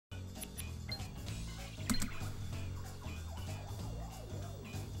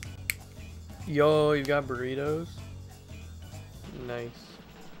Yo, you got burritos? Nice.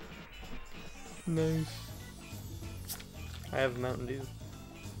 Nice. I have Mountain Dew.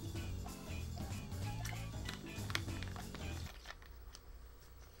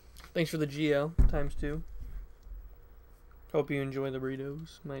 Thanks for the GL, ×2. Hope you enjoy the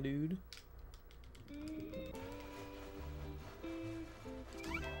burritos, my dude.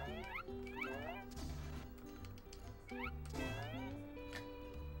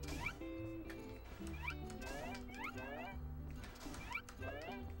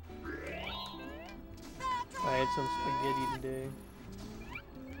 I had some spaghetti today.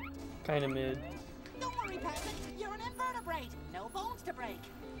 Kinda mid. Don't worry, peasant. You're an invertebrate. No bones to break.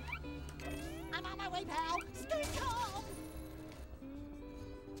 I'm on my way, pal. Stay calm.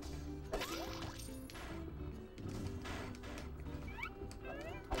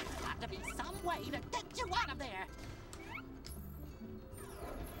 There's got to be some way to get you out of there.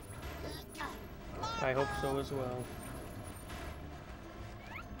 I hope so as well.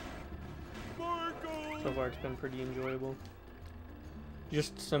 So far it's been pretty enjoyable.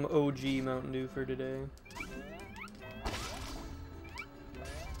 Just some OG Mountain Dew for today.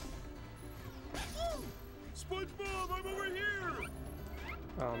 SpongeBob, I'm over here!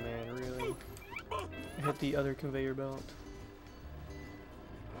 Oh man, really? I hit the other conveyor belt.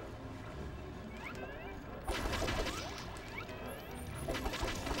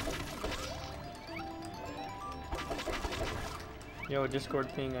 Yo, a Discord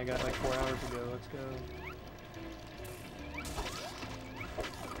ping I got like 4 hours ago. Let's go.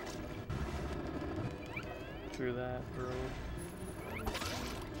 True that, bro.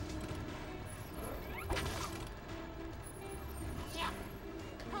 Yeah.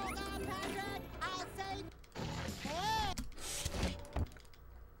 Hold on, Patrick. I'll save.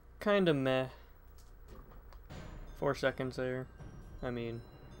 Kinda meh. 4 seconds there. I mean,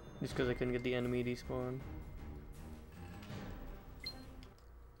 just because I couldn't get the enemy despawn.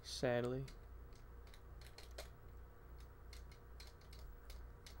 Sadly.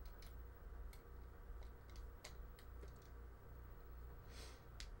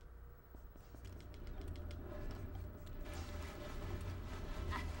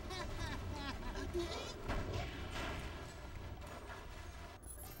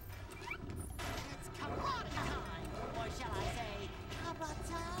 It's karate time, or shall I say,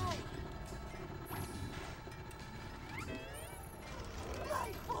 karate. My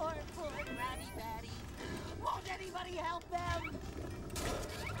poor Krabby Patties. Won't anybody help them?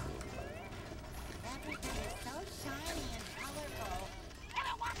 Everything is so shiny and colorful, and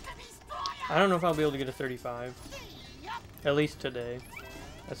it wants to destroy us. I don't know if I'll be able to get a 35. Yup. At least today.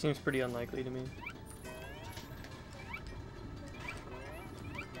 That seems pretty unlikely to me.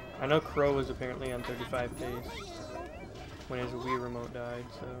 I know Crow was apparently on 35 pace when his Wii remote died,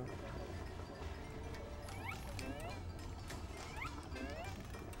 so...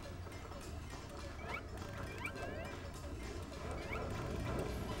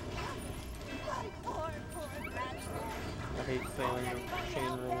 My poor Krabby Patties. I hate failing the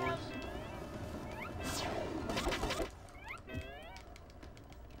chain rolls.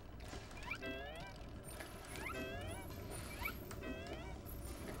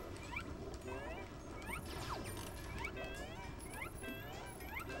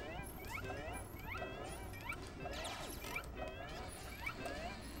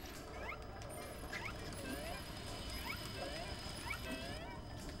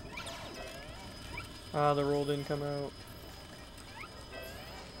 Ah, the roll didn't come out.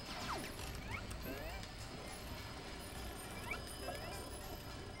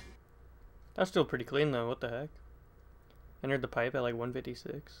 That's still pretty clean though, what the heck? Entered the pipe at like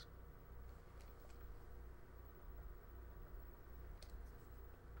 156.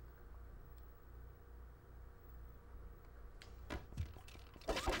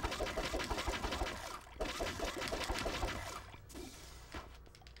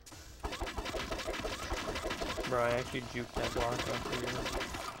 Bro, I actually juked that block off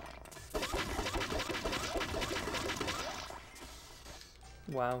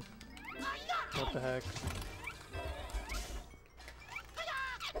here. Wow. What the heck?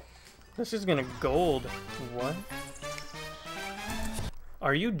 This is gonna gold. What?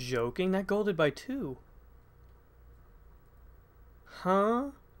 Are you joking? That golded by 2.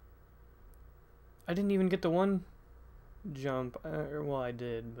 Huh? I didn't even get the one jump. Well, I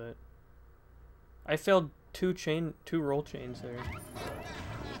did, but I failed two roll chains there.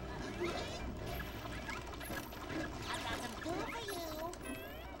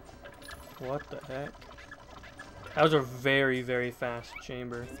 What the heck? That was a very, very fast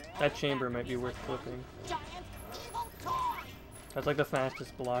chamber. That chamber might be worth flipping. Giant evil toy. That's like the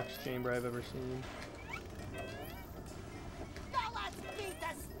fastest blocks chamber I've ever seen. Now let's beat the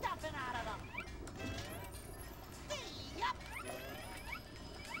stuffing out of them. Yep.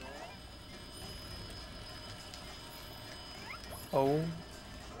 Oh.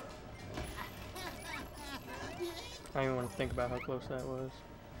 I don't even want to think about how close that was.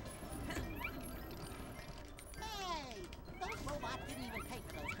 Hey, those robots didn't even pay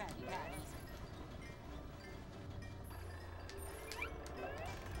for those Krabby Patties.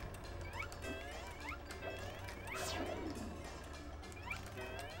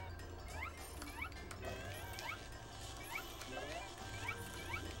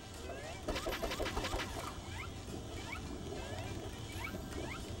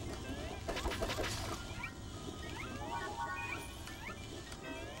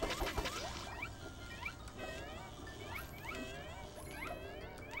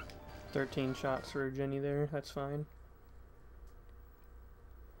 "13 shots for Jenny there, that's fine."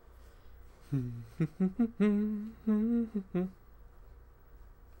 I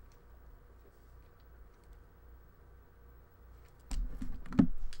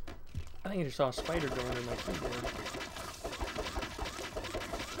think I just saw a spider go under my keyboard.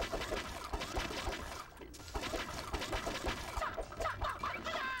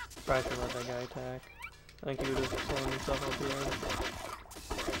 Probably should let that guy attack. I think he would have slammed himself up the end.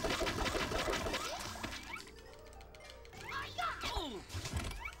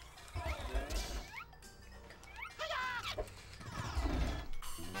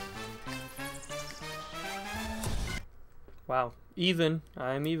 Wow, even.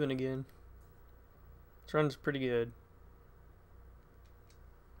 I'm even again. This run's pretty good.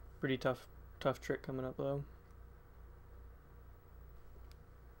 Pretty tough trick coming up though.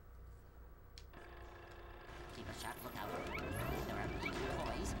 Keep a sharp lookout. There are evil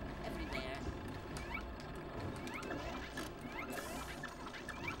toys everywhere.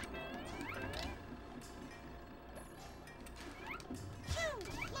 Phew!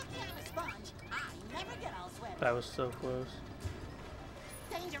 Lucky I'm a sponge. I never get all sweaty. That was so close.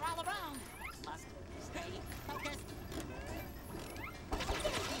 Danger all around. Must stay focused.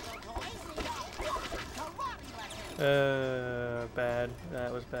 These evil toys need a karate lesson. Bad.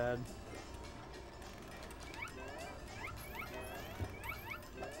 That was bad.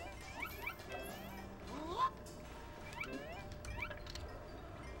 Whoop.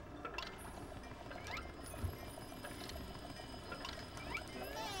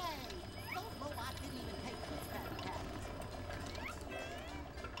 Hey, those robots didn't even pay for those Krabby Patties.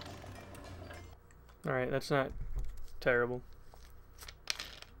 Alright, that's not terrible.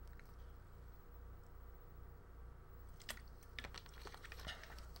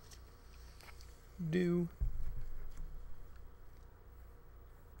 Do.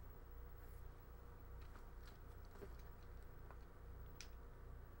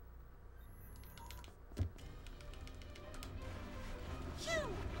 Phew!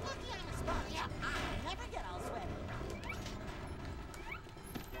 Lucky I'm a sponge. Yeah, I never get all sweaty.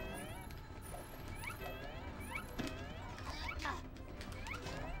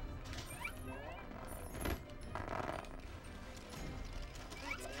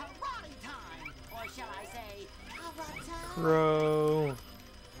 It's karate time, or shall I say, karate? Bro.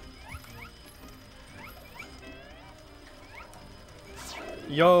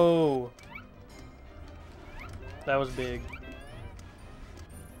 Yo. That was big.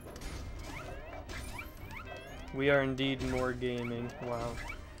 We are indeed more gaming. Wow.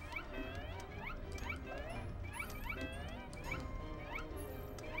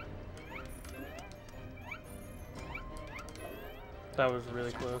 That was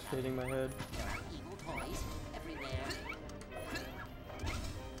really close to hitting my head. There are evil toys everywhere.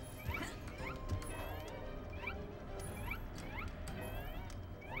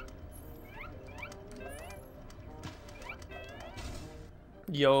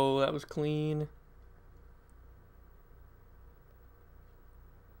 Yo, that was clean.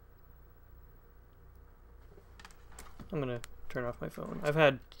 I'm gonna turn off my phone. I've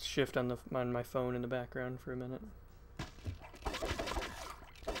had shift on my phone in the background for a minute.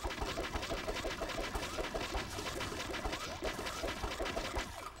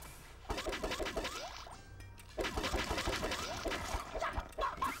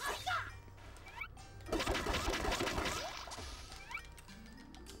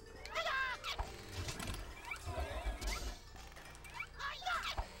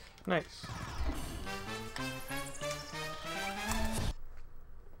 Nice.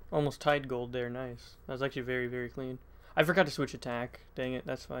 Almost tied gold there, nice. That was actually very, very clean. I forgot to switch attack. Dang it,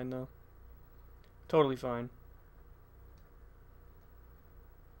 that's fine though. Totally fine.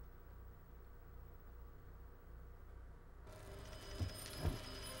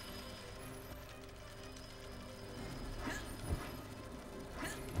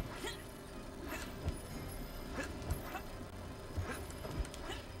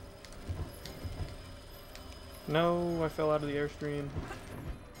 No, I fell out of the airstream.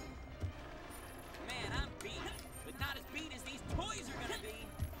 Man, I'm beat, but not as beat as these toys are gonna be.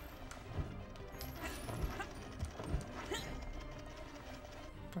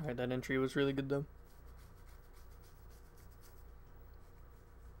 Alright, that entry was really good though.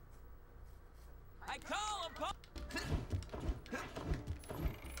 I call upon.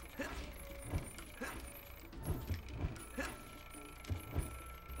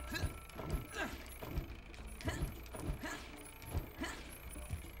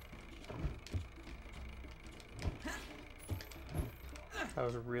 That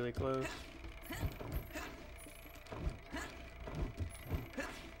was really close.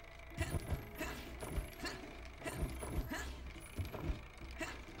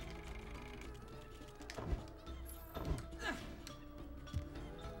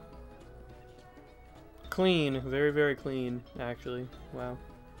 Clean, very, very clean, actually. Wow.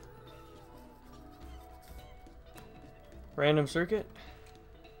 Random circuit?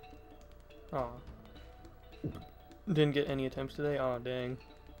 Aw. Didn't get any attempts today? Aw, dang.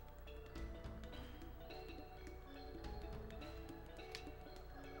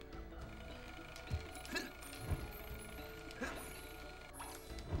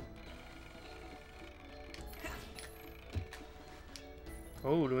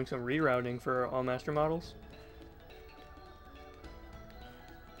 Oh, doing some rerouting for all master models.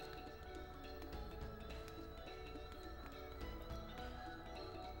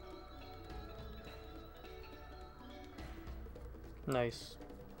 Nice.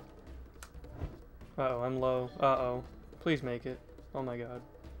 Uh-oh, I'm low. Uh-oh. Please make it. Oh my god.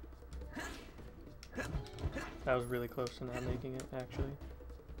 That was really close to not making it, actually.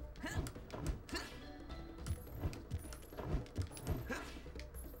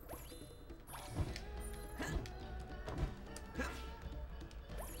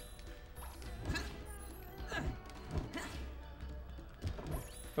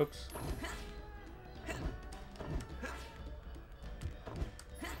 Oops.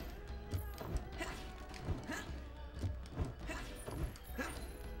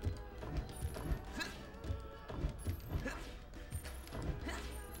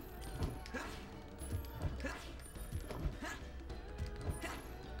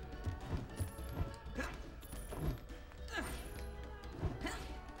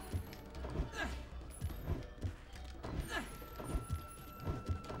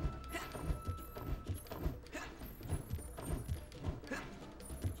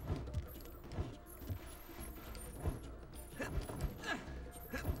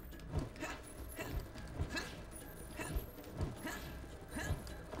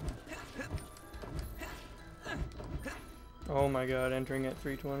 Oh my god, entering at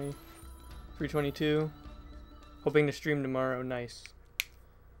 320. 322. Hoping to stream tomorrow. Nice.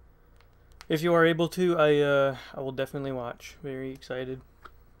 If you are able to, I will definitely watch. Very excited.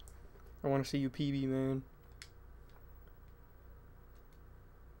 I want to see you PB, man.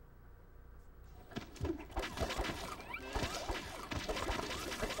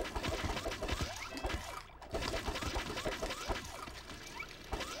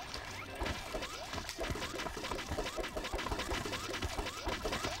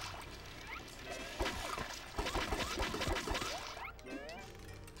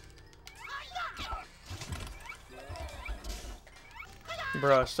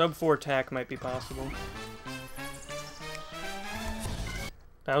 Bruh, sub 4 tack might be possible.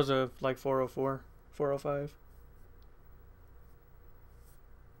 That was a, like, 404, 405.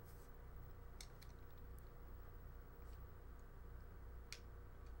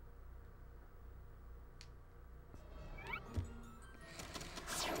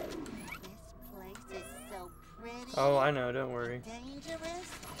 This place is so pretty. Oh, I know, don't worry.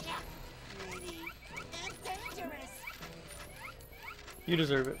 Dangerous? Yeah. Pretty. And dangerous. You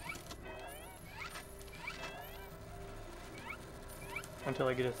deserve it. Until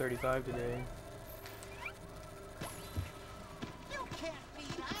I get a 35 today. You can't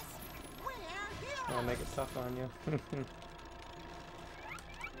beat us. We're heroes. I'll make it tough on you.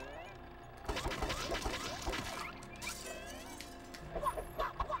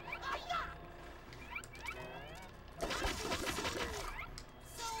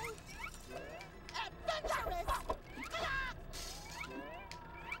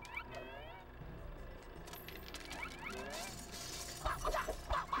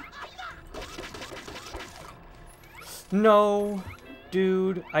 No!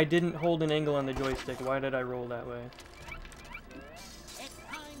 Dude, I didn't hold an angle on the joystick. Why did I roll that way? It's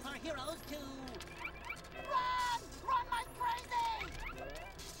time for heroes to run! Run like crazy!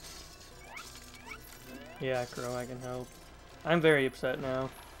 Yeah, Crow, I can help. I'm very upset now.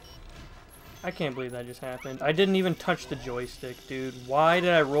 I can't believe that just happened. I didn't even touch the joystick, dude. Why did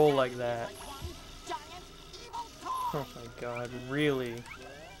I roll like that? Oh my god, really?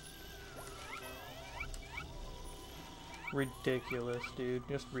 Ridiculous, dude.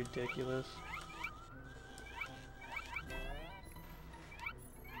 Just ridiculous.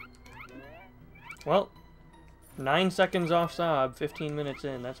 Well, 9 seconds off Sob, 15 minutes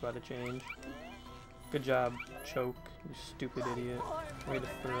in. That's about to change. Good job, Choke, you stupid idiot. Way to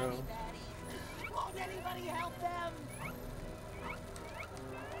throw. Won't anybody help them?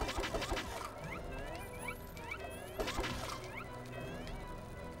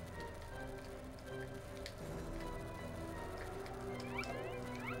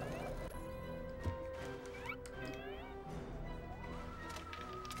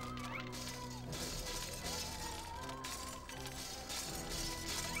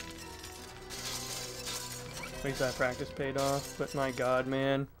 At least that practice paid off, but my god,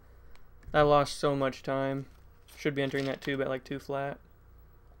 man. I lost so much time. Should be entering that tube at like 2 flat.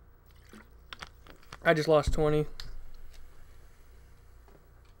 I just lost 20.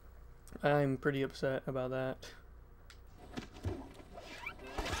 I'm pretty upset about that.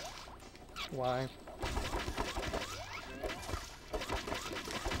 Why?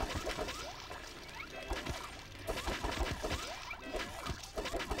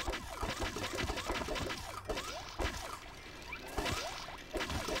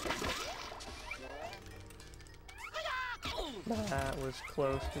 That was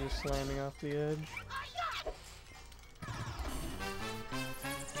close to just slamming off the edge.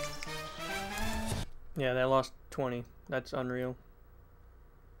 Yeah, they lost 20. That's unreal.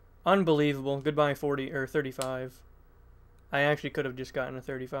 Unbelievable. Goodbye 40 or 35. I actually could have just gotten a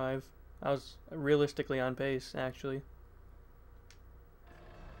 35. I was realistically on pace, actually.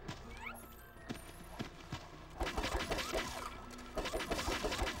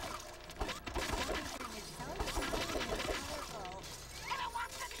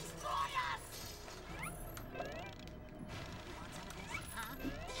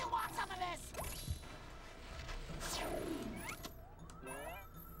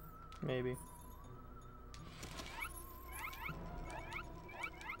 Maybe.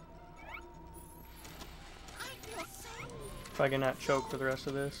 If I can not choke for the rest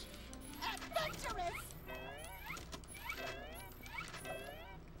of this.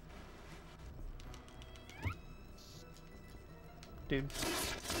 Dude.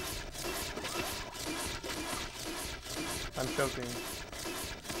 I'm choking.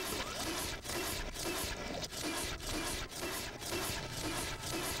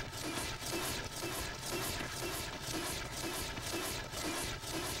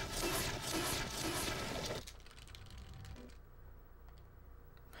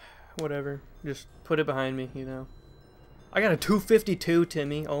 Whatever. Just put it behind me, you know. I got a 252,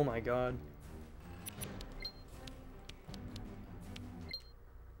 Timmy. Oh my god.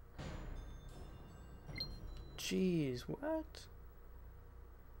 Jeez, what?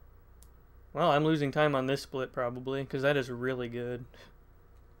 Well, I'm losing time on this split probably, because that is really good.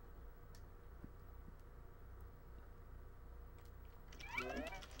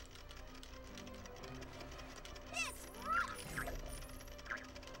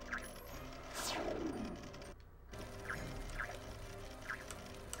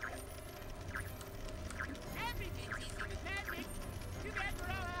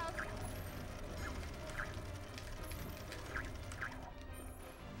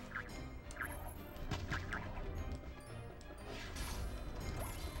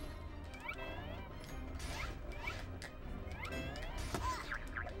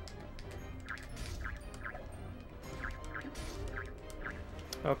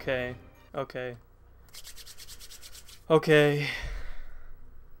 Okay, okay. Okay.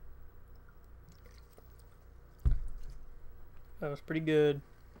 That was pretty good.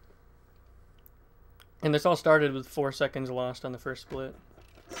 And this all started with 4 seconds lost on the first split.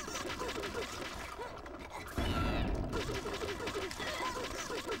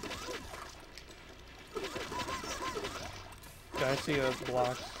 Did I see a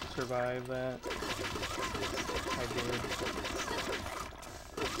block survive that? I did.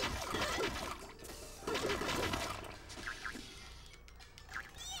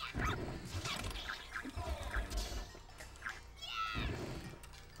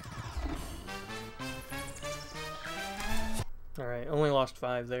 Alright, only lost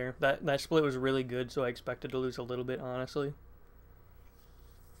 5 there. That split was really good, so I expected to lose a little bit, honestly.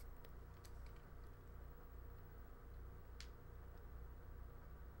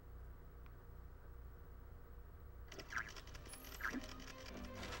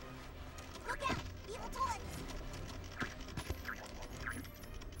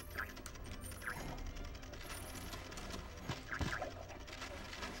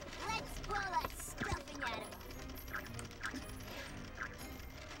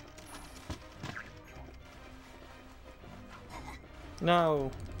 No.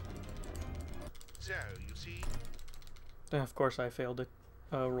 So, you see? Of course I failed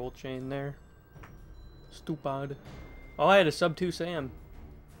a roll chain there. Stupid. Oh, I had a sub 2 Sam.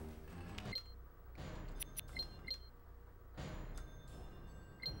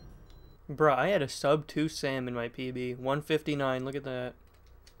 Bruh, I had a sub 2 Sam in my PB. 159, look at that.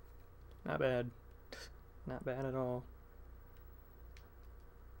 Not bad. Not bad at all.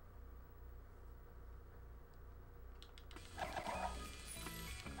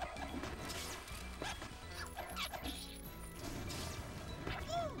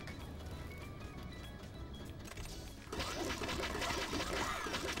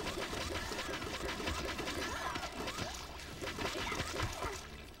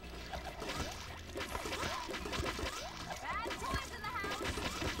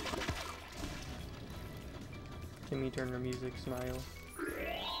 Timmy Turner music, smile.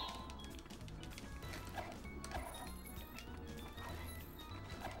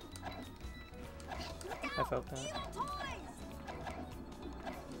 I felt that.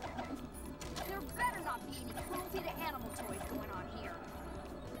 There better not be any cruelty to animal toys going on here.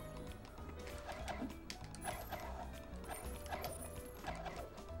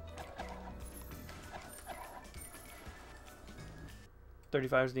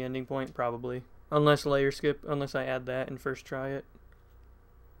 $35 is the ending point, probably. Unless layer skip, unless I add that and first try it.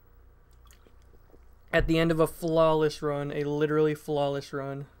 At the end of a flawless run, a literally flawless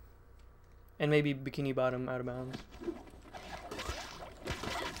run. And maybe Bikini Bottom out of bounds.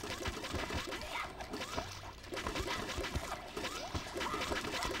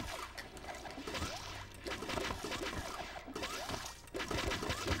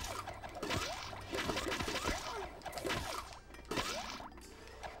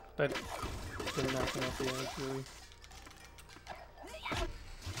 That didn't knock him off the edge, really.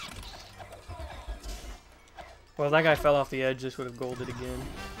 Well, if that guy fell off the edge, this would have golded again.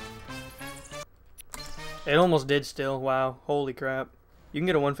 It almost did still. Wow. Holy crap. You can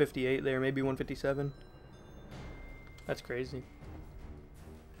get a 158 there, maybe 157. That's crazy.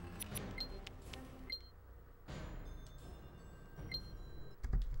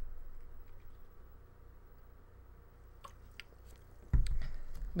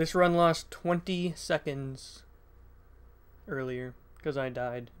 This run lost 20 seconds earlier because I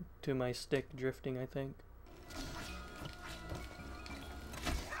died to my stick drifting, I think.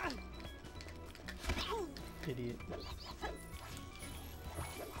 Idiot.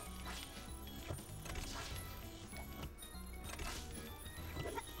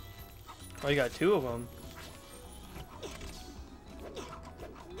 Oh, you got two of them.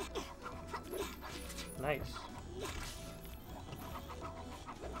 Nice.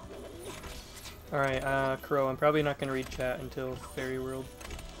 Alright, Crow, I'm probably not gonna read chat until Fairy World.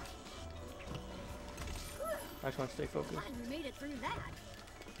 I just want to stay focused. Glad we made it through that.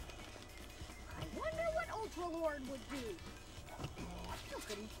 I wonder what Ultra Lord would do. Look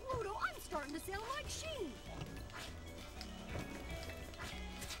at Pluto, I'm starting to sound like she.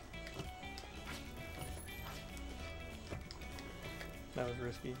 That was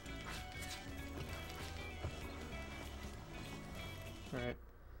risky. Alright.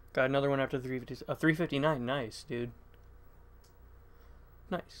 Got another one after 350. 359. Nice, dude.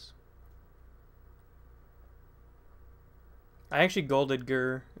 Nice. I actually golded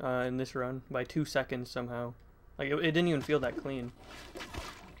Gur in this run by 2 seconds somehow. Like, it didn't even feel that clean.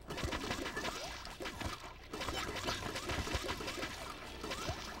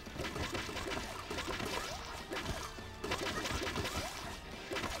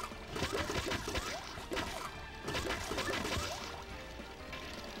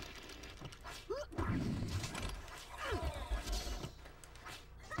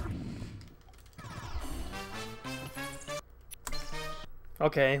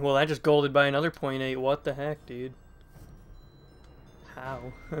 Okay, well I just golded by another 0.8. What the heck, dude?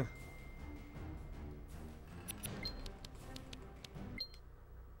 How?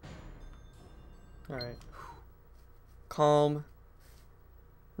 Alright. Calm.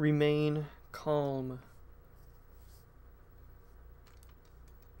 Remain calm.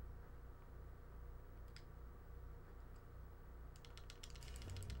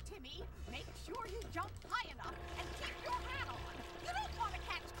 Timmy, make sure you jump high enough and keep your hat on. You don't want to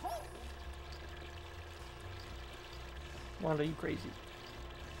catch cold. Wanda, you crazy.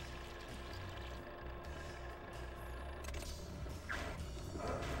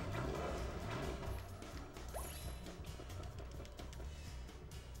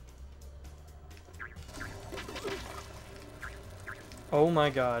 Oh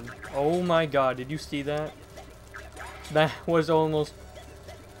my god. Oh my god. Did you see that? That was almost...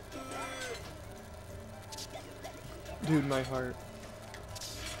 Dude, my heart.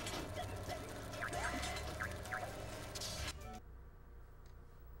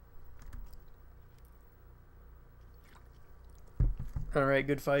 Alright,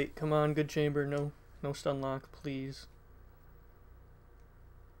 good fight. Come on, good chamber. No stun lock, please.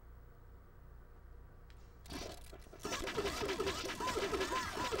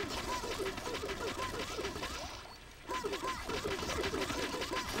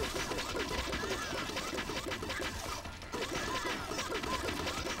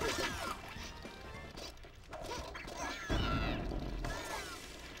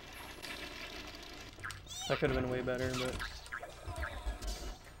 That could have been way better, but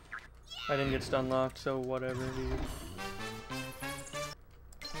I didn't get stun locked, so whatever, dude.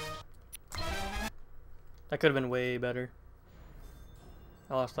 That could have been way better.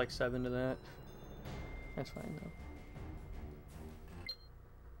 I lost like 7 to that. That's fine though.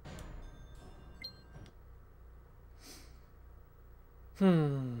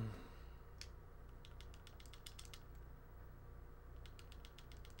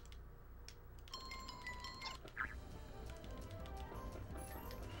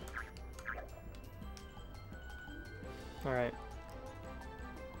 Alright.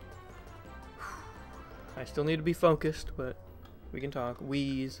 I still need to be focused, but we can talk.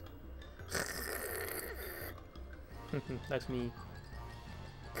 Wheeze. That's me.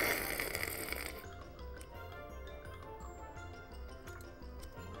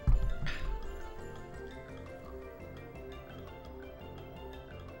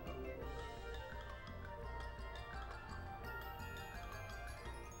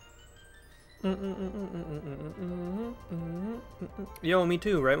 Yo, me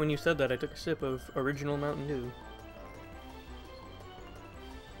too. Right when you said that, I took a sip of original Mountain Dew.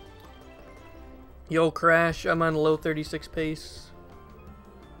 Yo, Crash, I'm on low 36 pace.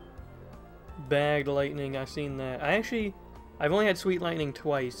 Bagged Lightning, I've seen that. I've only had Sweet Lightning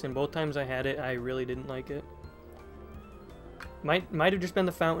twice, and both times I had it, I really didn't like it. Might have just been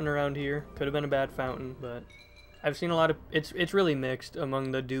the fountain around here. Could have been a bad fountain, but I've seen a lot of... It's really mixed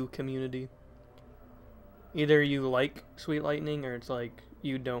among the Dew community. Either you like Sweet Lightning, or it's like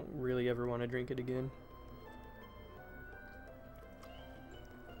you don't really ever want to drink it again.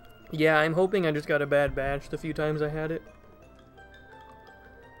 Yeah, I'm hoping I just got a bad batch the few times I had it.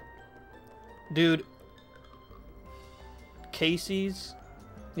 Dude. Casey's.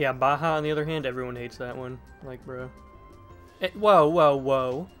 Yeah, Baja on the other hand, everyone hates that one. Like, bro. Whoa, whoa,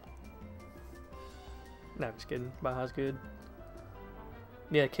 whoa. Nah, I'm just kidding. Baja's good.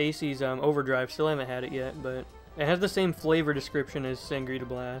 Yeah, Casey's Overdrive, still haven't had it yet, but it has the same flavor description as Sangrita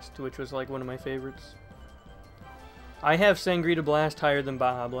Blast, which was like one of my favorites. I have Sangrita Blast higher than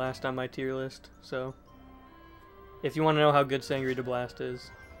Baja Blast on my tier list, so if you want to know how good Sangrita Blast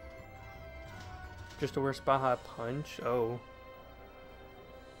is. Just a worse Baja Punch? Oh.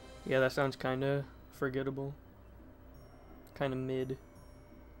 Yeah, that sounds kind of forgettable. Kind of mid.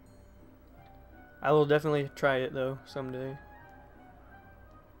 I will definitely try it though, someday.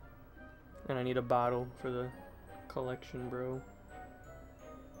 And I need a bottle for the collection, bro.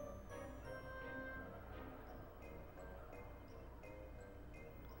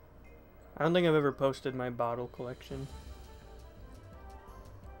 I don't think I've ever posted my bottle collection.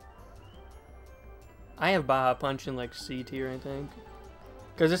 I have Baja Punch in like C tier, I think.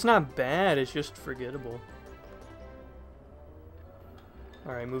 Because it's not bad, it's just forgettable.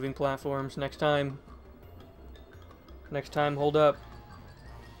 Alright, moving platforms. Next time. Next time, hold up.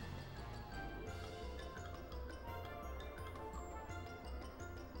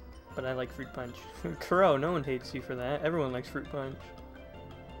 But I like Fruit Punch. Crow, no one hates you for that. Everyone likes Fruit Punch.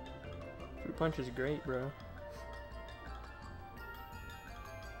 Fruit Punch is great, bro.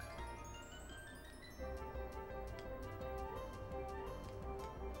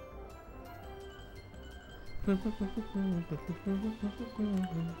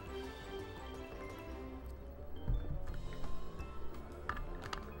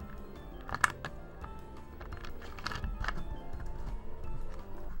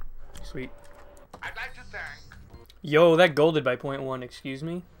 Sweet. I'd like to thank... Yo, that golded by 0.1, excuse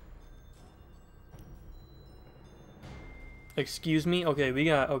me? Excuse me? Okay,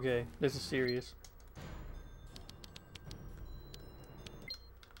 okay, this is serious.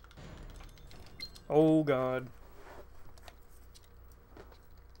 Oh god.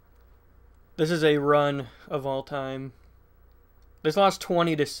 This is a run of all time. This lost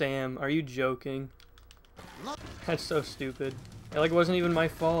 20 to Sam. Are you joking? That's so stupid. It like wasn't even my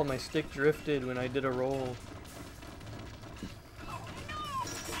fault. My stick drifted when I did a roll.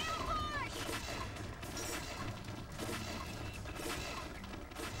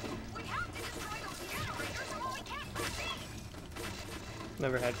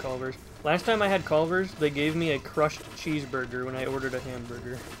 Never had Culver's. Last time I had Culver's, they gave me a crushed cheeseburger when I ordered a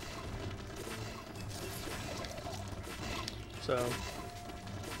hamburger. So,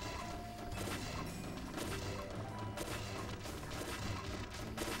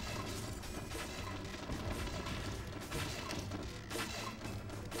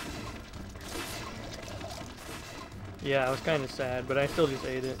 Yeah, I was kind of sad, but I still just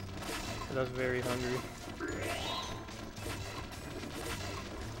ate it. 'Cause I was very hungry.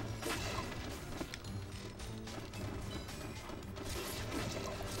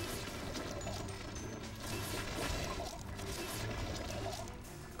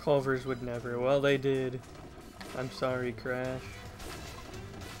 Culvers would never. Well, they did. I'm sorry, Crash.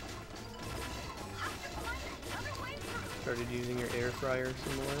 Started using your air fryer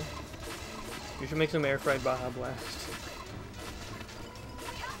some more. You should make some air fried Baja Blast.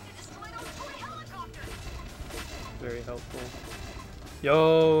 Very helpful.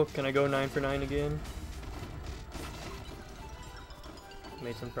 Yo, can I go 9 for 9 again?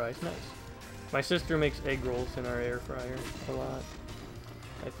 Made some fries. Nice. My sister makes egg rolls in our air fryer a lot,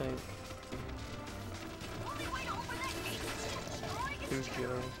 I think. Who's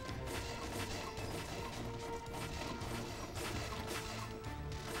Joe?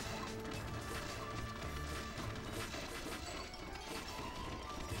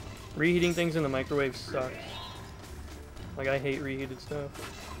 Reheating things in the microwave sucks. Like, I hate reheated stuff.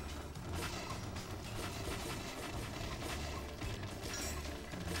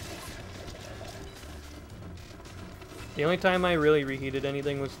 The only time I really reheated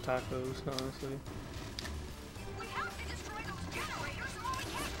anything was tacos, honestly. We have to destroy those generators or we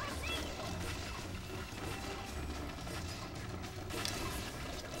can't proceed.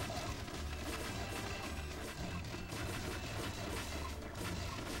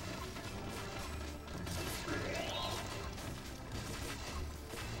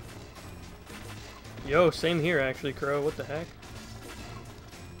 Yo, same here actually, Crow. What the heck?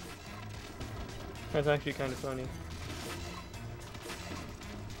 That's actually kind of funny.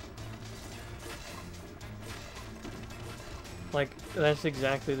 Like, that's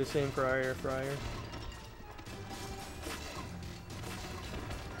exactly the same for our air fryer.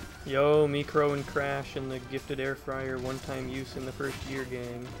 Yo, me, Crow, and Crash and the gifted air fryer one-time use in the first year,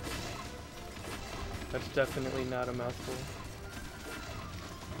 gang. That's definitely not a mouthful.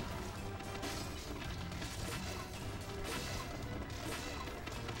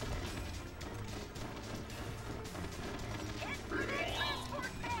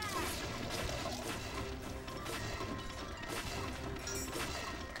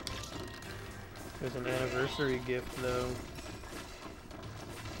 There's an anniversary gift, though.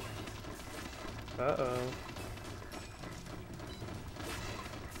 Uh-oh.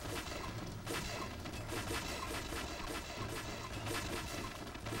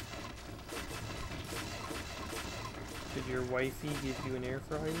 Did your wifey give you an air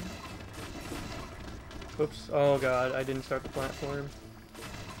fryer? Oops. Oh god, I didn't start the platform.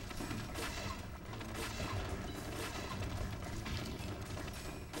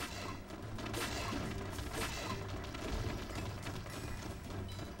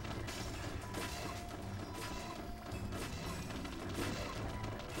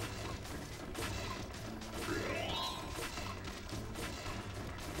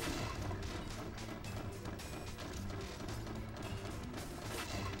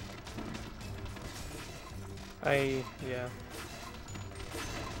 Yeah.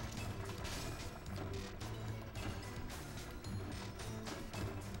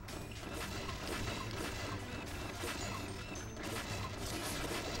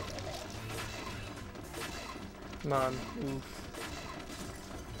 Come on, oof.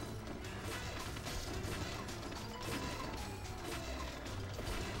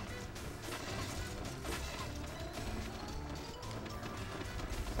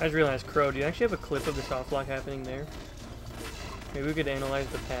 I just realized, Crow, do you actually have a clip of the soft lock happening there? Maybe we could analyze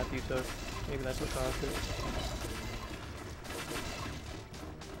the path you took. Maybe that's what caused it.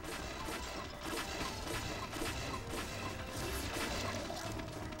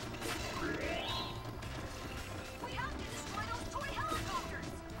 We have to destroy those toy helicopters.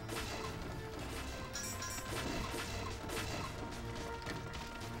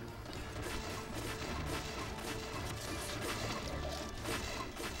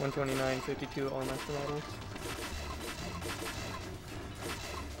 129.52 all master models.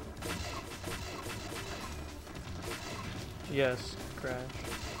 Yes, Crash,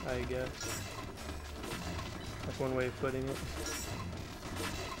 I guess. That's one way of putting it.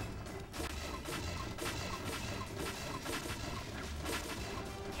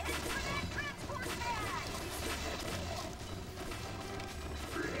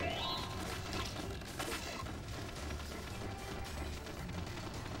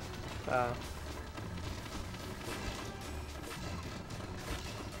 Ah.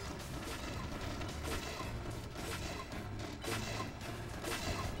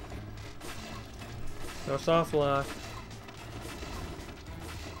 No soft lock.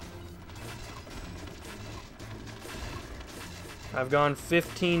 I've gone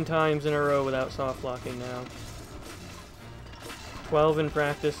 15 times in a row without soft locking now. 12 in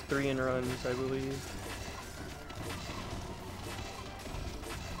practice, 3 in runs, I believe.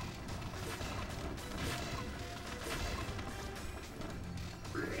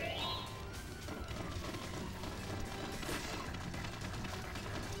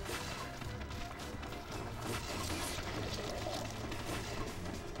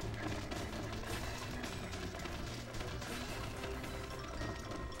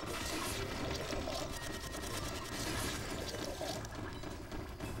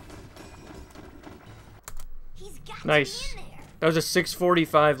 Nice. That was a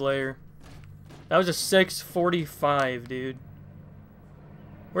 645 layer. That was a 645, dude.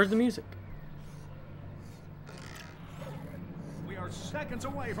 Where's the music? We are seconds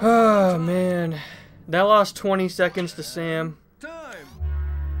away from Oh, man. That lost 20 seconds to Sam. time.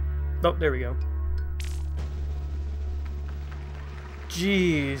 Oh, there we go.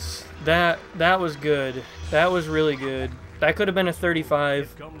 Jeez. That was good. That was really good. That could have been a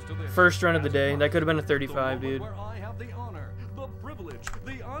 35. First run of the day. That could have been a 35, dude.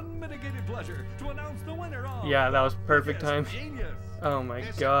 Yeah, that was perfect time. Oh my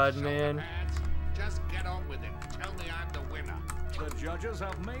god, man. Just get on with it. Tell me I'm the winner. The judges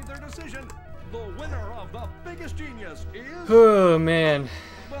have made their decision. The winner of the biggest genius is Oh, man.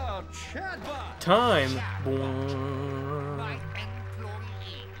 the Chatbot. Time. My employee.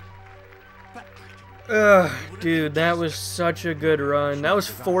 But Dude, that was such a good run. That was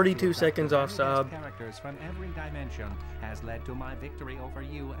 42 seconds off Saab. Characters from every dimension has led to my victory over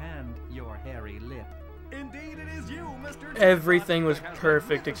you and your hairy lip. Indeed, it is you, Mr. Everything was Chatbot, that has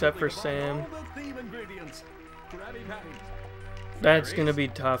perfect except for magnificently Sam. brought all the theme ingredients. Krabby Patties. That's gonna be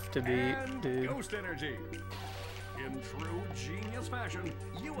tough to beat, And dude. Ghost Energy. In true genius fashion,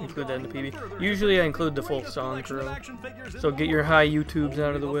 you have Include that in the gone even PB. further to Usually I create include the full greatest song collection of crew. action figures in So the get your world. high YouTubes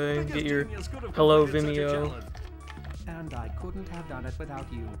out of the Only way. biggest Get your genius could have hello completed such a Vimeo. challenge. And I couldn't have done it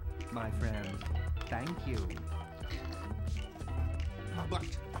without you, my friend. Thank you. but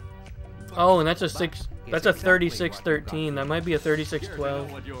Oh, and that's a 3613. That might be a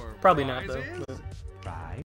 3612. Probably not though. But